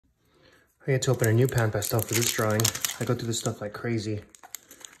I get to open a new pan pastel for this drawing. I go through this stuff like crazy.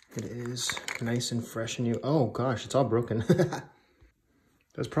 It is nice and fresh and new. Oh gosh, it's all broken.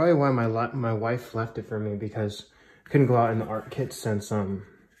 That's probably why my wife left it for me, because I couldn't go out in the art kit since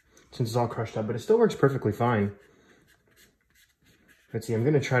it's all crushed up, but it still works perfectly fine. Let's see, I'm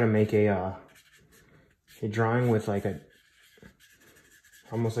gonna try to make a drawing with like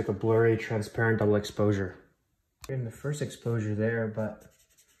almost like a blurry, transparent double exposure. Getting the first exposure there, but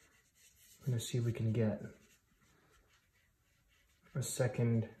I'm gonna see if we can get the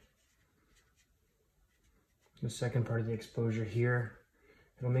second part of the exposure here.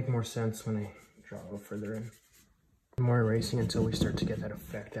 It'll make more sense when I draw a little further in. More erasing until we start to get that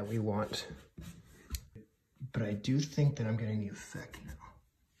effect that we want. But I do think that I'm getting the effect now.